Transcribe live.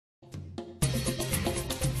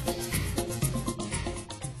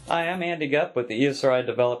Hi, I'm Andy Gupp with the ESRI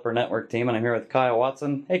Developer Network team, and I'm here with Kyle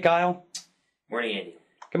Watson. Hey, Kyle. Morning, Andy.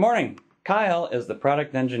 Good morning. Kyle is the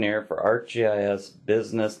product engineer for ArcGIS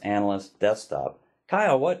Business Analyst Desktop.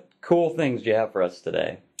 Kyle, what cool things do you have for us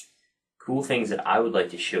today? Cool things that I would like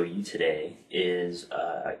to show you today is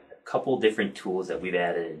a couple different tools that we've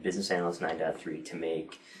added in Business Analyst 9.3 to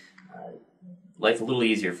make life a little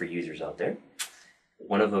easier for users out there.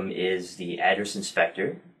 One of them is the address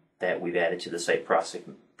inspector that we've added to the site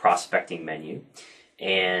prospecting menu,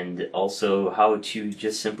 and also how to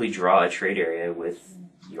just simply draw a trade area with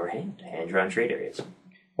your hand-drawn trade areas.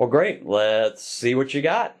 Well, great. Let's see what you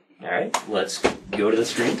got. All right, let's go to the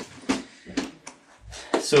screen.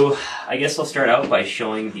 So I guess I'll start out by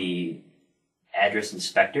showing the address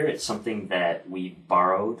inspector. It's something that we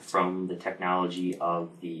borrowed from the technology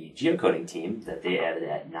of the geocoding team that they added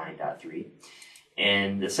at 9.3.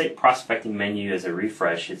 And the site prospecting menu is a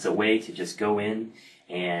refresh. It's a way to just go in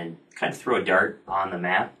and kind of throw a dart on the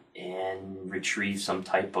map and retrieve some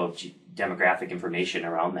type of demographic information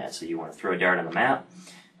around that. So you want to throw a dart on the map,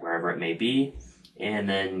 wherever it may be, and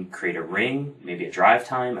then create a ring, maybe a drive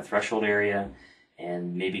time, a threshold area,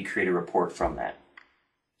 and maybe create a report from that.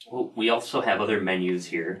 Well, we also have other menus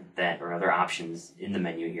here or other options in the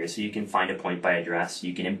menu here. So you can find a point by address.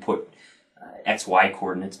 You can input XY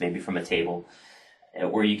coordinates, maybe from a table,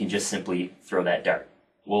 or you can just simply throw that dart.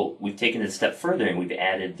 Well, we've taken it a step further and we've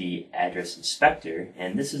added the address inspector.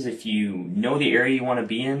 And this is if you know the area you want to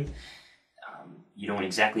be in, you don't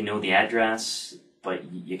exactly know the address,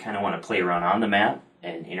 but you kind of want to play around on the map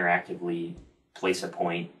and interactively place a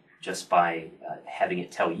point just by having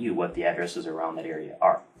it tell you what the addresses around that area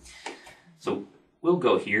are. So we'll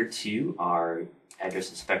go here to our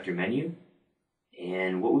address inspector menu.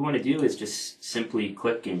 And what we want to do is just simply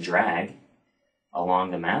click and drag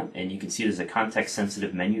along the map, and you can see there's a context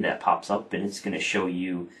sensitive menu that pops up, and it's going to show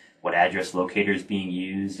you what address locator is being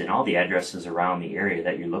used and all the addresses around the area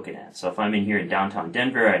that you're looking at. So if I'm in here in downtown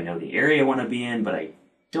Denver, I know the area I want to be in, but I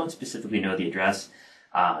don't specifically know the address.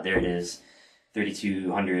 There it is,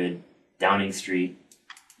 3200 Downing Street.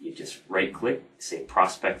 You just right click, say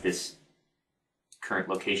prospect this current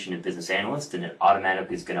location in Business Analyst, and it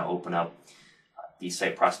automatically is going to open up the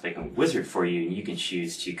site prospecting wizard for you, and you can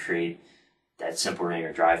choose to create that simple ring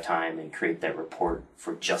or drive time and create that report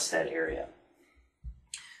for just that area.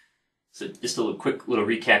 So just a quick little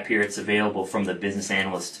recap here. It's available from the Business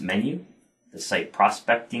Analyst menu, the site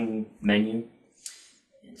prospecting menu.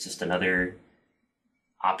 It's just another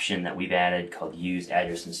option that we've added called Use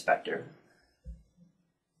Address Inspector.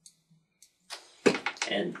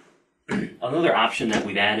 And another option that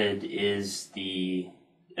we've added is the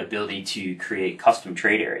ability to create custom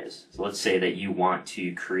trade areas. So let's say that you want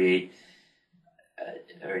to create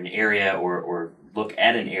an area or look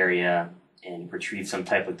at an area and retrieve some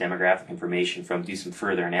type of demographic information from, do some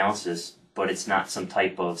further analysis, but it's not some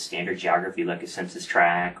type of standard geography like a census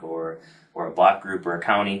tract or a block group or a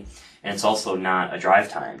county, and it's also not a drive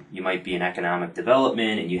time. You might be in economic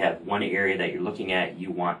development and you have one area that you're looking at,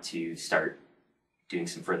 you want to start doing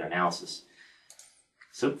some further analysis.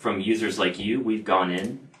 So from users like you, we've gone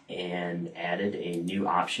in and added a new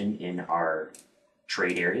option in our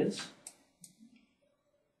trade areas,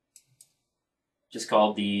 just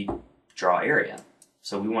called the draw area.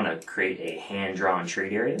 So we want to create a hand-drawn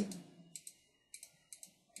trade area.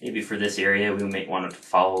 Maybe for this area we might want to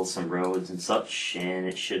follow some roads and such, and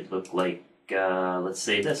it should look like, let's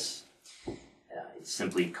say this.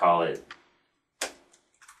 Simply call it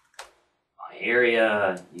my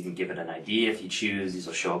area. You can give it an ID if you choose. These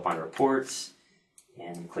will show up on reports,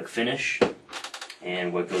 and click finish.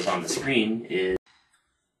 And what goes on the screen is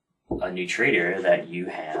a new trade area that you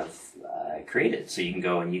have created. So you can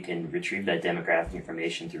go and you can retrieve that demographic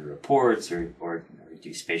information through reports or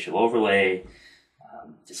do spatial overlay.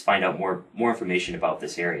 Just find out more information about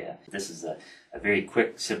this area. This is a very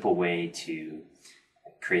quick, simple way to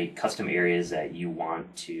create custom areas that you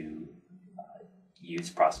want to use,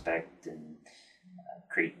 prospect, and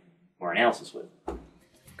create more analysis with.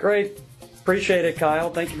 Great. Appreciate it, Kyle.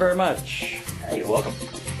 Thank you very much. You're welcome.